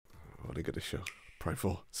look at this show. Prime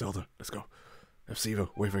 4, Zelda, let's go.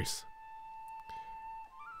 F-Zero, Wave Race.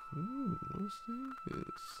 What's this?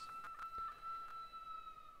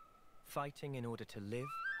 Fighting in order to live,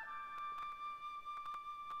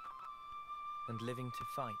 and living to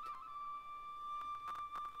fight.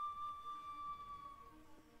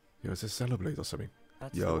 Yo, is this Xenoblade or something?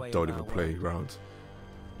 That's the Yo, way don't of even our play world. around.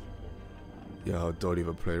 Yo, don't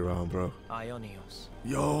even play around, bro. Ionios.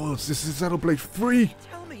 Yo, this is Xenoblade 3!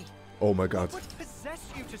 Tell me, Oh my god. what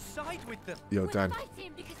possessed you to side with them? Yo, We're Dan.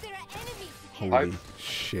 fighting because there are enemies to kill. Holy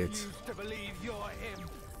shit. Used to believe you're him.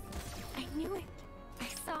 I knew it. I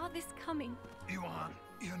saw this coming. You aren't.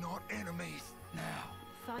 You're not enemies now.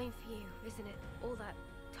 Fine for you, isn't it? All that.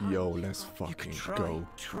 Yo, time let's you've got. You can fucking try, go.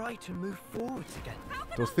 try to move forwards again.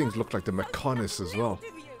 Those things look like the Mechonis as well.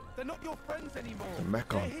 They're not your friends anymore. The Mechon.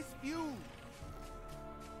 They're his few.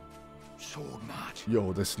 Sword match.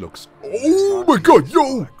 Yo, this looks... Oh my god,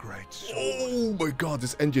 yo! A great sword. Oh my god,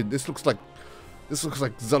 this engine, this looks like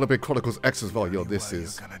Xenoblade Chronicles X as well. Yo, this Only way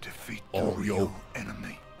is... you're gonna defeat Oh, the yo. real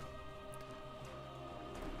enemy.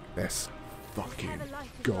 Let's fucking Have a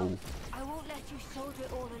life of go. love. I won't let you shoulder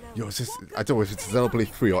it all alone. Yo, is this... I don't know if it's Xenoblade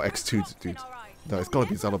 3 or X2, dude. No, it's gotta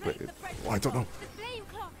be Xenoblade. Oh, I don't know. The flame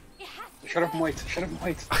clock. It has to Shut up and wait. Shut up and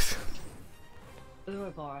wait.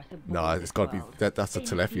 Nah, it's gotta be... That's a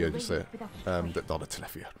Telefia, just say. Not a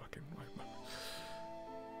Telefia. Fucking...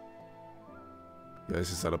 Yeah,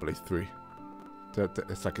 this is Xenoblade 3.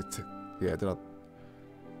 It's like a... Yeah, they're not...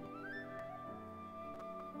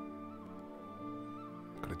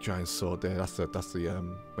 Got a giant sword there. That's the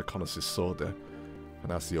Mechonis' sword there.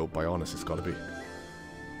 And that's the old Bionis it's gotta be.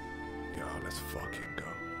 Yo, let's fucking go.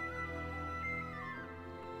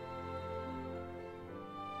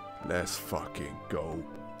 Let's fucking go.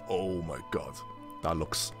 Oh my god. That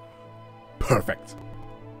looks perfect.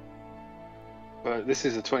 But this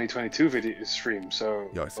is a 2022 video stream, so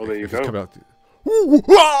Yo, well, there you if it's coming go. out... Ooh,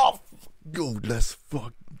 ah! Yo, let's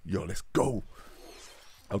fuck... Yo, let's go.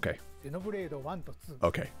 Okay. ゼノブレード1と2、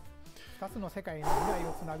 Okay. 2つの世界の未来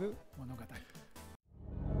をつなぐ物語。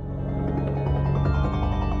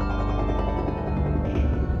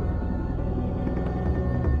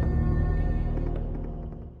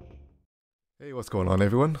Hey, what's going on,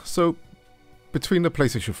 everyone? So, between the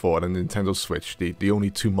PlayStation 4 and the Nintendo Switch, the only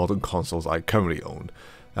two modern consoles I currently own,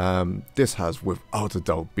 this has, without a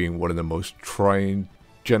doubt, been one of the most trying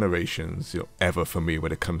generations ever for me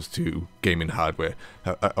when it comes to gaming hardware.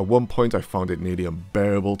 At one point, I found it nearly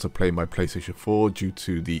unbearable to play my PlayStation 4 due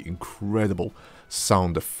to the incredible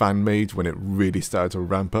sound the fan made when it really started to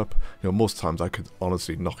ramp up. Most times I could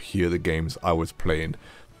honestly not hear the games I was playing.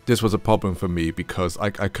 This was a problem for me because I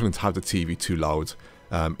couldn't have the TV too loud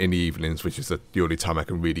in the evenings, which is the only time I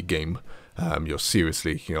can really game.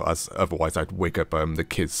 Seriously, as otherwise I'd wake up the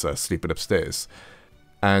kids sleeping upstairs.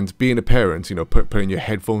 And being a parent, putting your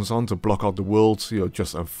headphones on to block out the world,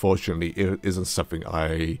 just unfortunately isn't something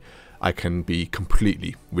I can be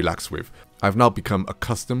completely relaxed with. I've now become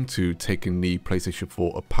accustomed to taking the PlayStation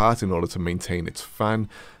 4 apart in order to maintain its fan,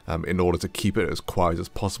 in order to keep it as quiet as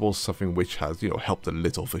possible, something which has, helped a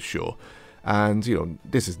little for sure. And,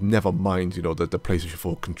 this is never mind, the PlayStation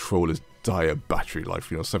 4 controller's dire battery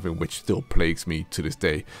life, something which still plagues me to this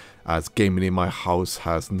day, as gaming in my house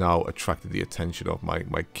has now attracted the attention of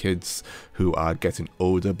my kids, who are getting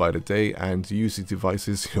older by the day and use these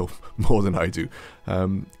devices, more than I do.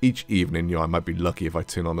 Each evening, I might be lucky if I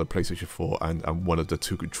turn on the PlayStation 4 and one of the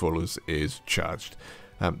two controllers is charged.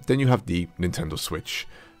 Then you have the Nintendo Switch.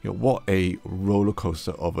 What a roller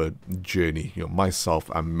coaster of a journey myself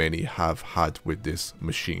and many have had with this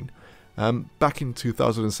machine. Back in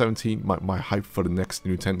 2017, my hype for the next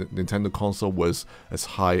Nintendo console was as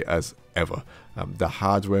high as ever. The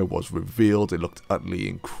hardware was revealed, it looked utterly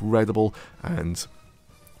incredible and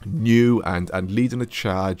new and leading a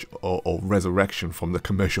charge or resurrection from the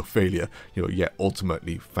commercial failure, yet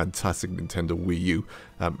ultimately fantastic Nintendo Wii U.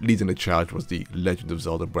 Leading the charge was the Legend of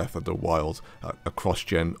Zelda Breath of the Wild, a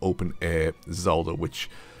cross-gen open-air Zelda which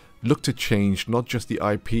looked to change not just the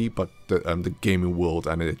IP but the gaming world,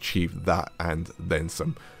 and it achieved that and then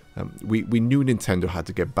some. We knew Nintendo had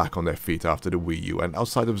to get back on their feet after the Wii U, and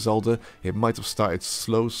outside of Zelda it might have started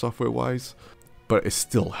slow software-wise, but it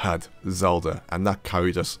still had Zelda, and that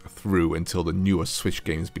carried us through until the newer Switch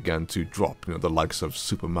games began to drop, the likes of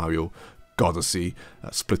Super Mario Odyssey,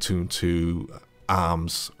 Splatoon 2,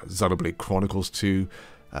 ARMS, Xenoblade Chronicles 2,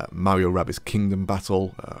 Mario Rabbids Kingdom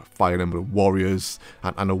Battle, Fire Emblem Warriors,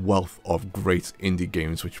 and a wealth of great indie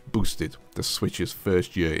games which boosted the Switch's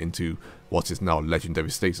first year into what is now legendary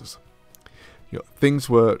status. Things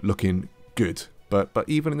were looking good But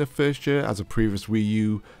even in the first year, as a previous Wii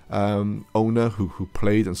U owner who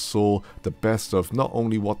played and saw the best of not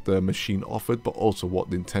only what the machine offered, but also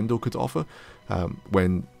what Nintendo could offer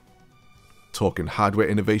when talking hardware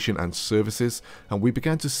innovation and services, and we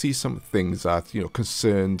began to see some things that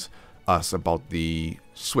concerned us about the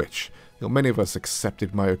Switch. Many of us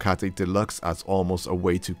accepted Mario Kart 8 Deluxe as almost a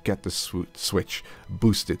way to get the Switch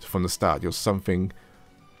boosted from the start. Something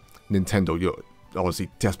Nintendo obviously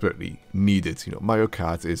desperately needed. Mario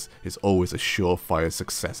Kart is always a surefire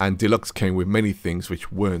success, and Deluxe came with many things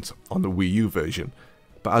which weren't on the Wii U version.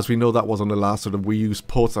 But as we know, that was on the last of the Wii U's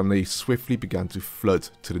ports, and they swiftly began to flood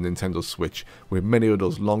to the Nintendo Switch, with many of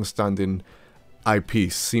those long-standing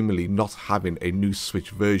IPs seemingly not having a new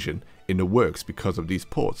Switch version in the works because of these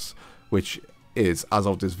ports, which is, as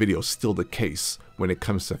of this video, still the case when it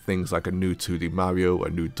comes to things like a new 2D Mario, a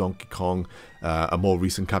new Donkey Kong, a more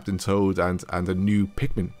recent Captain Toad, and a new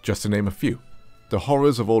Pikmin, just to name a few. The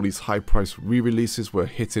horrors of all these high-priced re-releases were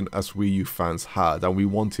hitting us Wii U fans hard, and we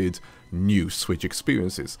wanted new Switch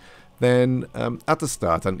experiences. Then, at the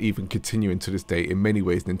start, and even continuing to this day, in many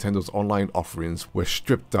ways, Nintendo's online offerings were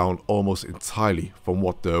stripped down almost entirely from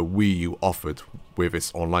what the Wii U offered with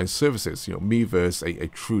its online services. Miiverse, a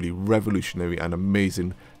truly revolutionary and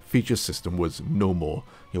amazing feature system, was no more.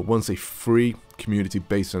 Once a free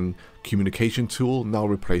community-based and communication tool, now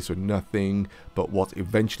replaced with nothing but what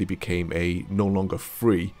eventually became a no longer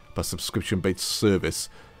free but subscription-based service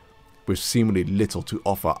with seemingly little to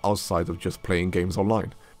offer outside of just playing games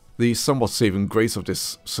online. The somewhat saving grace of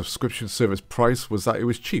this subscription service price was that it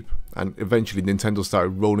was cheap, and eventually Nintendo started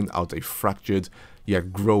rolling out a fractured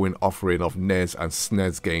yet growing offering of NES and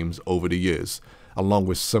SNES games over the years, along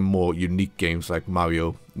with some more unique games like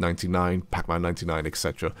Mario 99, Pac-Man 99,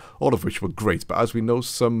 etc., all of which were great, but as we know,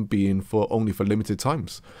 some being only for limited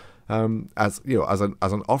times. As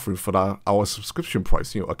an offering for our subscription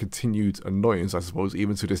price, a continued annoyance, I suppose,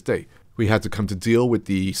 even to this day. We had to come to deal with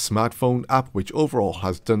the smartphone app, which overall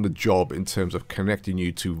has done the job in terms of connecting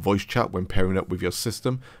you to voice chat when pairing up with your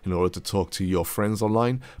system in order to talk to your friends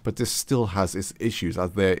online, but this still has its issues,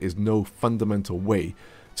 as there is no fundamental way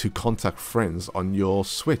to contact friends on your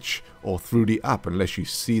Switch or through the app unless you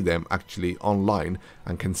see them actually online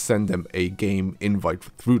and can send them a game invite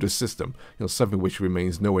through the system. Something which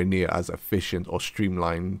remains nowhere near as efficient or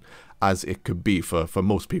streamlined as it could be for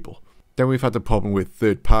most people. Then we've had the problem with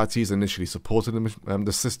third parties initially supporting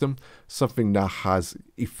the system, something that has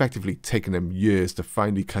effectively taken them years to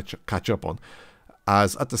finally catch up on,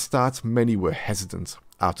 as at the start many were hesitant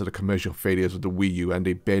after the commercial failures of the Wii U, and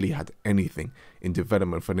they barely had anything in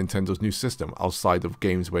development for Nintendo's new system outside of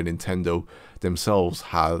games where Nintendo themselves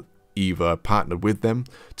had either partnered with them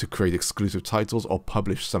to create exclusive titles or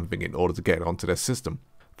publish something in order to get it onto their system.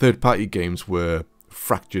 Third-party games were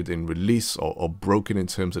fractured in release or broken in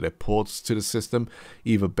terms of their ports to the system,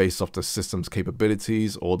 either based off the system's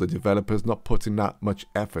capabilities or the developers not putting that much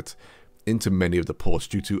effort into many of the ports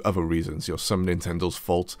due to other reasons. Some Nintendo's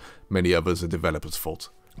fault, many others the developers' fault.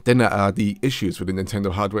 Then there are the issues with the Nintendo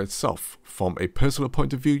hardware itself. From a personal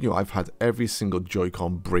point of view, I've had every single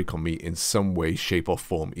Joy-Con break on me in some way, shape or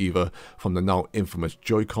form, either from the now infamous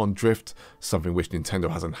Joy-Con drift, something which Nintendo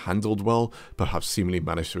hasn't handled well, perhaps seemingly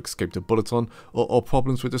managed to escape the bullet on, or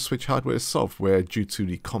problems with the Switch hardware itself, where due to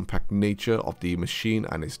the compact nature of the machine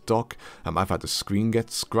and its dock, I've had the screen get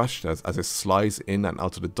scratched as it slides in and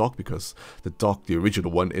out of the dock, because the dock, the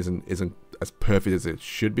original one, isn't as perfect as it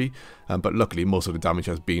should be, but luckily most of the damage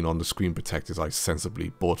has been on the screen protectors I sensibly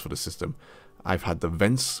bought for the system. I've had the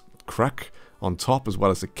vents crack on top, as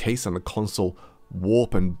well as the case and the console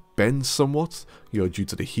warp and bend somewhat, due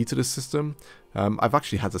to the heat of the system. I've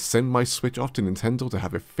actually had to send my Switch off to Nintendo to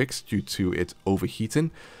have it fixed due to it overheating,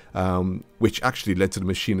 which actually led to the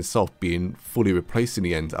machine itself being fully replaced in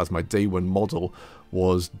the end, as my day one model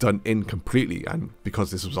was done in completely, and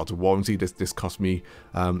because this was out of warranty, this cost me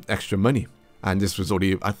extra money. And this was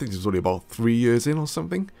only, I think this was only about 3 years in or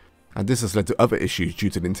something. And this has led to other issues due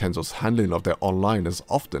to Nintendo's handling of their online, as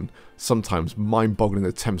often, sometimes mind-boggling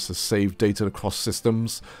attempts to save data across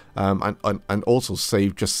systems, and also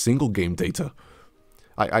save just single game data.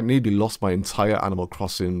 I nearly lost my entire Animal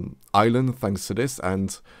Crossing island thanks to this,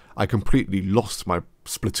 and I completely lost my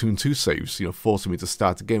Splatoon 2 saves, forcing me to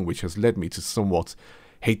start again, which has led me to somewhat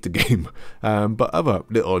hate the game. But other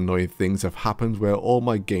little annoying things have happened where all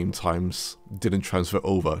my game times didn't transfer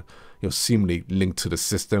over, seemingly linked to the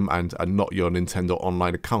system and not your Nintendo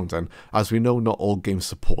Online account. And as we know, not all games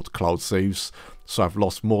support cloud saves, so I've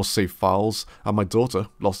lost more save files, and my daughter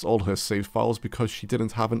lost all her save files because she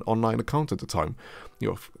didn't have an online account at the time.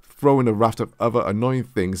 throw in a raft of other annoying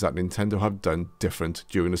things that Nintendo have done different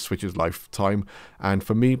during the Switch's lifetime, and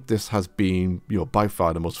for me this has been, by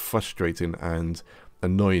far the most frustrating and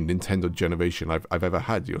annoying Nintendo generation I've ever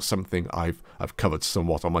had. Something I've covered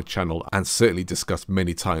somewhat on my channel and certainly discussed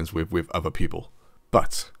many times with other people.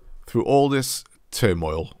 But through all this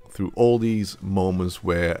turmoil, through all these moments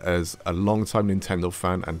where, as a long-time Nintendo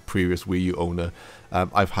fan and previous Wii U owner,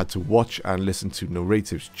 I've had to watch and listen to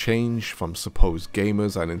narratives change from supposed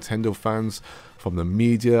gamers and Nintendo fans, from the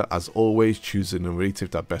media, as always, choosing a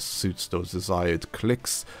narrative that best suits those desired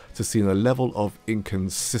clicks, to seeing a level of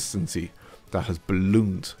inconsistency that has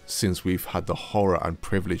ballooned since we've had the horror and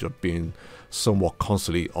privilege of being somewhat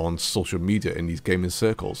constantly on social media in these gaming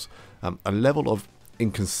circles. A level of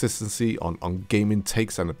inconsistency on gaming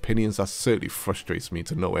takes and opinions that certainly frustrates me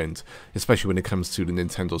to no end, especially when it comes to the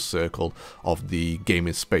Nintendo circle of the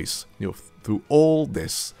gaming space. Through all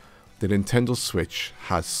this, the Nintendo Switch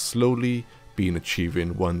has slowly been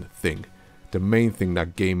achieving one thing, the main thing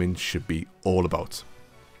that gaming should be all about,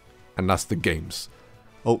 and that's the games.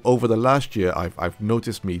 Over the last year, I've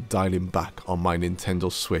noticed me dialing back on my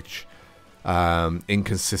Nintendo Switch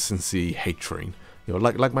inconsistency hate train.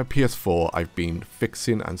 Like my PS4, I've been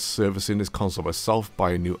fixing and servicing this console myself,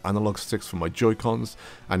 buying new analog sticks for my Joy-Cons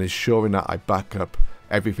and ensuring that I back up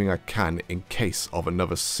everything I can in case of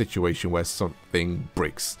another situation where something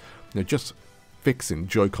breaks. Just fixing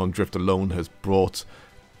Joy-Con drift alone has brought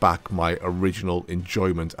back my original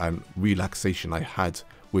enjoyment and relaxation I had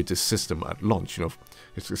with the system at launch.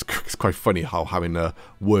 It's quite funny how having a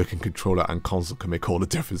working controller and console can make all the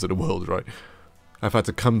difference in the world, right? I've had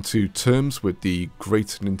to come to terms with the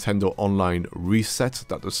great Nintendo Online reset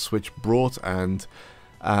that the Switch brought, and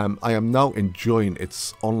I am now enjoying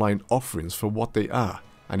its online offerings for what they are,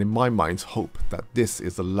 and in my mind hope that this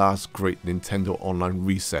is the last great Nintendo Online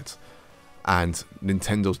reset and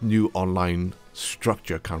Nintendo's new online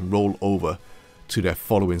structure can roll over to their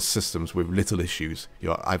following systems with little issues.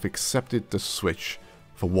 I've accepted the Switch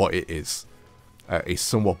for what it is, a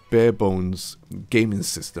somewhat bare bones gaming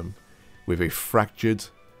system with a fractured,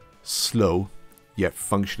 slow, yet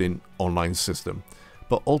functioning online system.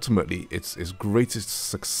 But ultimately, its greatest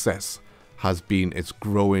success has been its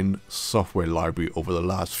growing software library over the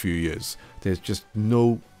last few years. There's just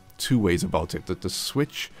no two ways about it, that the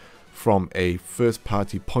Switch, from a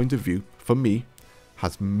first-party point of view, for me,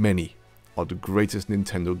 has many of the greatest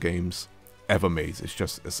Nintendo games ever made. It's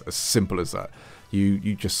just as simple as that.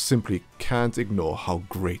 You just simply can't ignore how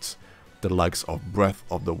great the likes of Breath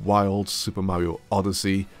of the Wild, Super Mario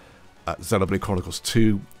Odyssey, Xenoblade Chronicles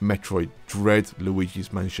 2, Metroid Dread,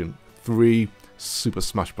 Luigi's Mansion 3, Super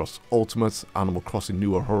Smash Bros. Ultimate, Animal Crossing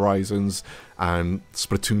New Horizons, and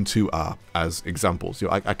Splatoon 2 are as examples.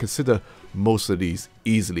 I consider most of these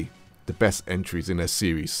easily the best entries in their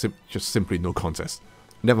series, just simply no contest.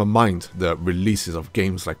 Never mind the releases of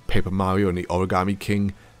games like Paper Mario and the Origami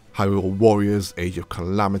King, Hyrule Warriors, Age of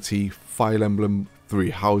Calamity, Fire Emblem, Three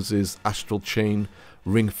Houses, Astral Chain,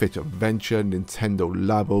 Ring Fit Adventure, Nintendo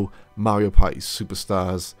Labo, Mario Party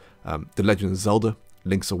Superstars, The Legend of Zelda,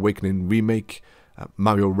 Link's Awakening Remake,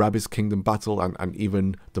 Mario Rabbids Kingdom Battle, and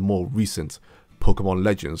even the more recent Pokemon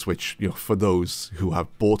Legends, which, for those who have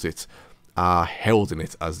bought it, are held in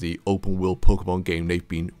it as the open world Pokemon game they've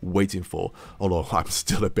been waiting for. Although I'm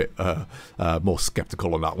still a bit more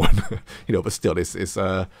skeptical on that one, but still,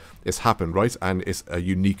 it's happened, right? And it's a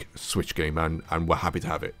unique Switch game, and we're happy to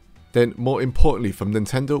have it. Then, more importantly, from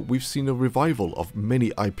Nintendo, we've seen a revival of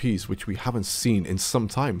many IPs which we haven't seen in some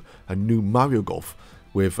time. A new Mario Golf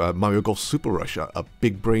with Mario Golf Super Rush, a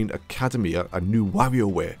Big Brain Academy, a new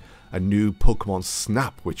WarioWare, a new Pokemon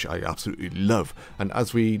Snap, which I absolutely love. And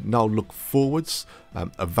as we now look forwards,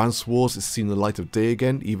 Advance Wars is seeing the light of day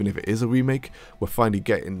again, even if it is a remake. We're finally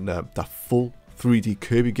getting that full 3D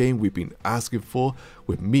Kirby game we've been asking for,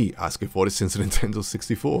 with me asking for it since the Nintendo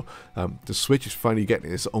 64. The Switch is finally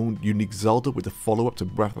getting its own unique Zelda with the follow-up to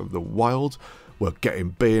Breath of the Wild. We're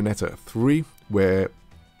getting Bayonetta 3, where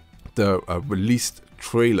the released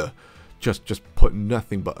trailer just put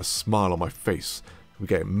nothing but a smile on my face. We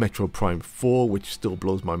get Metroid Prime 4, which still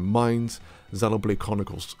blows my mind. Xenoblade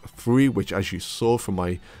Chronicles 3, which, as you saw from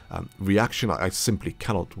my reaction, I simply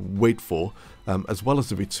cannot wait for. As well as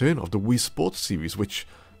the return of the Wii Sports series, which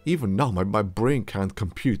even now my brain can't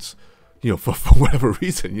compute, for whatever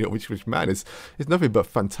reason, which man, it's nothing but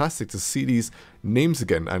fantastic to see these names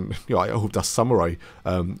again. And I hope that Samurai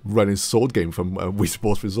running sword game from Wii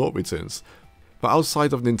Sports Resort returns. But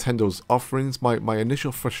outside of Nintendo's offerings, my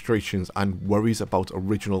initial frustrations and worries about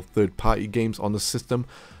original third-party games on the system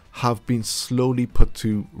have been slowly put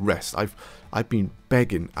to rest. I've been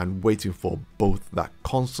begging and waiting for both that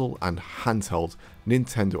console and handheld,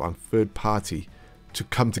 Nintendo and third party, to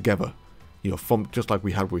come together. You know, from just like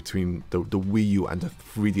we had between the Wii U and the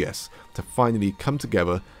 3DS, to finally come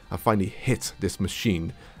together and finally hit this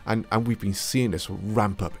machine. And we've been seeing this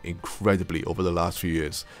ramp up incredibly over the last few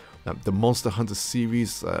years. The Monster Hunter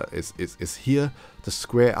series is here. The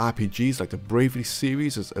Square RPGs like the Bravely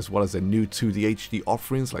series, as well as the new 2D HD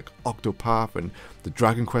offerings like Octopath and the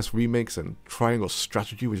Dragon Quest remakes and Triangle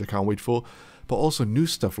Strategy, which I can't wait for. But also new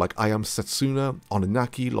stuff like I Am Setsuna,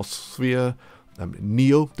 Ononaki, Lost Sphere,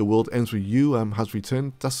 Neo, The World Ends With You has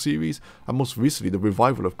returned that series, and most recently the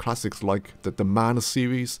revival of classics like the Mana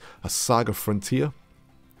series, a Saga Frontier,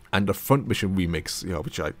 and the Front Mission remix, you know,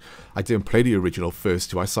 which I didn't play the original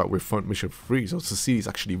first two. I started with Front Mission 3, so to see it's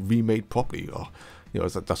actually remade properly, you know,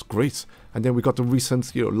 that's great. And then we got the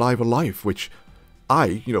recent, you know, Live Alive, which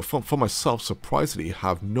I, you know, for myself, surprisingly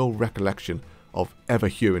have no recollection of ever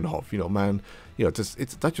hearing of. You know, man, you know,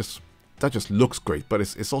 that just looks great, but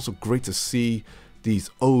it's also great to see these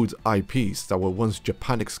old IPs that were once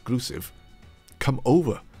Japan exclusive come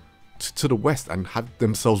over to the West and have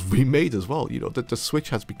themselves remade as well. You know, the Switch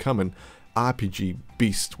has become an RPG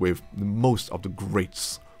beast with most of the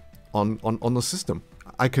greats on the system.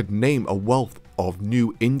 I could name a wealth of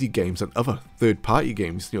new indie games and other third-party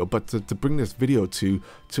games, you know, but to bring this video to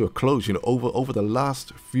a close, you know, over the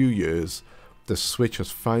last few years, the Switch has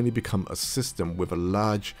finally become a system with a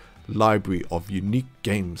large library of unique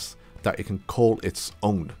games that it can call its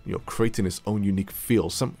own, you know, creating its own unique feel,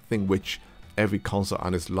 something which every console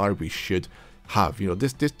and its library should have. You know,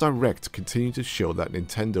 this Direct continues to show that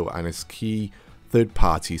Nintendo and its key third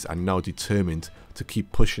parties are now determined to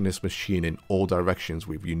keep pushing this machine in all directions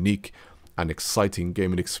with unique and exciting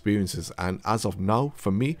gaming experiences, and as of now,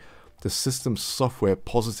 for me, the system's software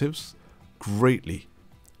positives greatly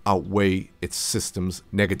outweigh its system's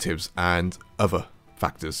negatives and other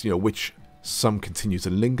factors, you know, which some continue to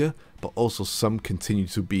linger, but also some continue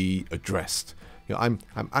to be addressed. You know,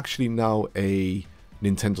 I'm actually now a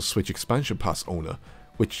Nintendo Switch expansion pass owner,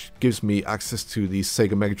 which gives me access to the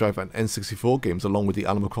Sega Mega Drive and N64 games along with the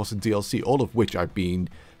Animal Crossing DLC, all of which I've been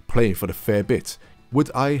playing for a fair bit. Would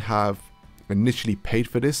I have initially paid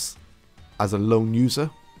for this as a lone user?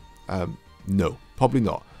 No, probably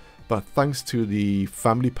not. But thanks to the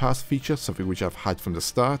Family Pass feature, something which I've had from the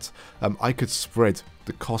start, I could spread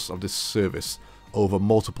the cost of this service over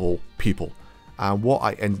multiple people. And what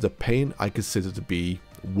I ended up paying, I consider to be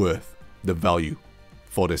worth the value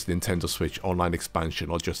for this Nintendo Switch Online expansion,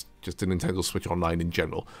 or just the Nintendo Switch Online in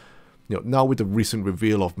general. You know, now with the recent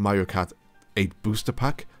reveal of Mario Kart 8 Booster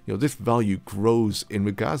Pack, you know, this value grows in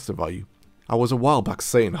regards to value. I was a while back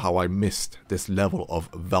saying how I missed this level of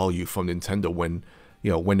value from Nintendo when,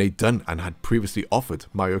 you know, when they done and had previously offered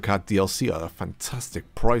Mario Kart DLC at a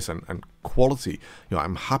fantastic price and quality. You know,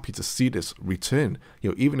 I'm happy to see this return, you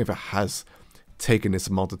know, even if it has taken this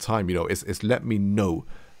amount of time. You know, it's let me know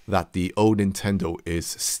that the old Nintendo is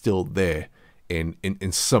still there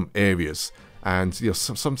in some areas. And, you know,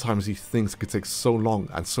 sometimes these things could take so long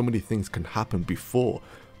and so many things can happen before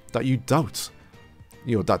that you doubt,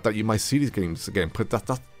 you know, that you might see these games again. But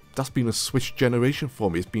that's been a Switch generation for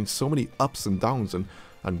me. It's been so many ups and downs and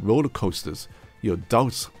roller coasters. You know,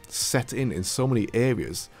 doubts set in so many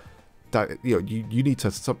areas that, you know, you need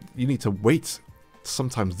to wait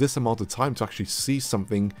sometimes this amount of time to actually see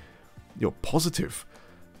something, you know, positive.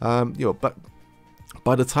 You know, but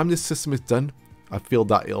by the time this system is done, I feel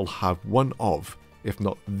that it'll have one of, if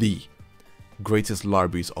not the greatest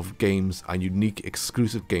libraries of games and unique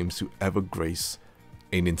exclusive games to ever grace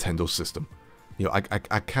a Nintendo system. You know,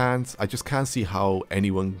 I just can't see how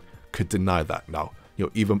anyone could deny that now. You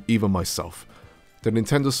know, even myself. The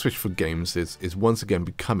Nintendo Switch for games is once again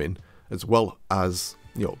becoming, as well as,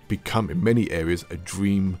 you know, become in many areas a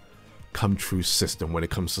dream come true system when it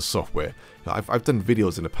comes to software. Now, I've done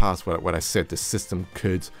videos in the past where I said the system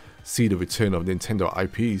could see the return of Nintendo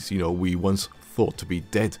IPs, you know, we once thought to be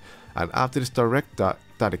dead. And after this Direct,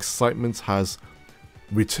 that excitement has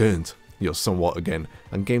returned, you know, somewhat again.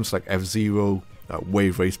 And games like F-Zero,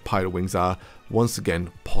 Wave Race, Pilot Wings are once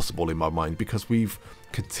again possible in my mind, because we've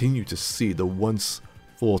continued to see the once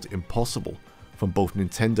thought impossible from both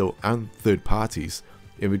Nintendo and third parties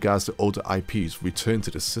in regards to older IPs return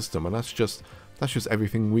to the system, and that's just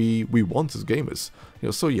everything we want as gamers. You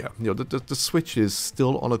know, so yeah, you know, the Switch is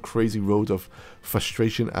still on a crazy road of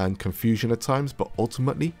frustration and confusion at times, but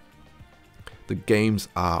ultimately the games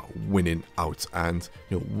are winning out, and,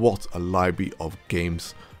 you know, what a library of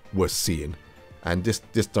games we're seeing. And this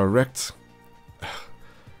Direct,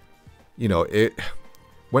 you know,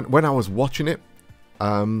 when I was watching it,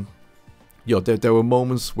 you know, there were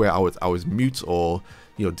moments where I was mute, or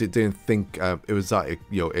you know, didn't think it was that,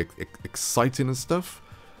 you know, exciting and stuff.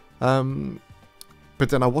 But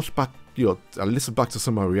then I watched back, you know, I listened back to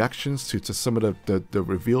some of my reactions to some of the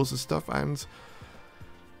reveals and stuff, and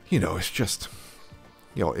you know, it's just,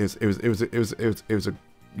 you know, it was a,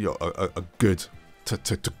 you know, a good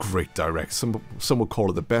to great direct. Some would call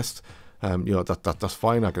it the best. You know, that's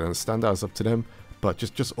fine. I can understand that. It's up to them. But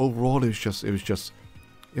just overall, it was just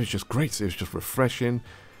great. It was just refreshing,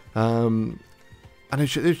 and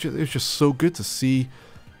it was just so good to see.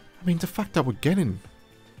 I mean, the fact that we're getting,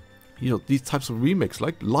 you know, these types of remakes,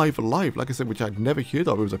 like Live Alive, like I said, which I'd never heard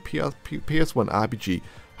of. It was a PS1 RPG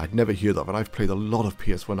I'd never heard of, and I've played a lot of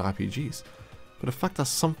PS1 RPGs. But the fact that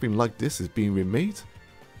something like this is being remade,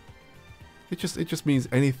 it just means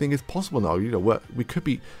anything is possible now. You know, we could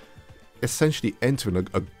be essentially entering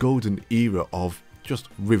a golden era of just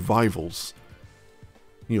revivals.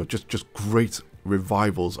 You know, just great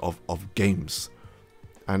revivals of games.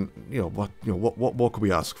 And you know what more could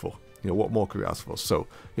we ask for? You know, what more could we ask for? So,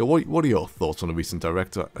 you know, what are your thoughts on the recent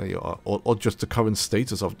direct, you know, or just the current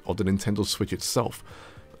status of the Nintendo Switch itself?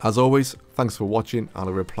 As always, thanks for watching, and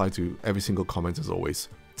I'll reply to every single comment as always.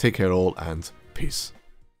 Take care all, and peace.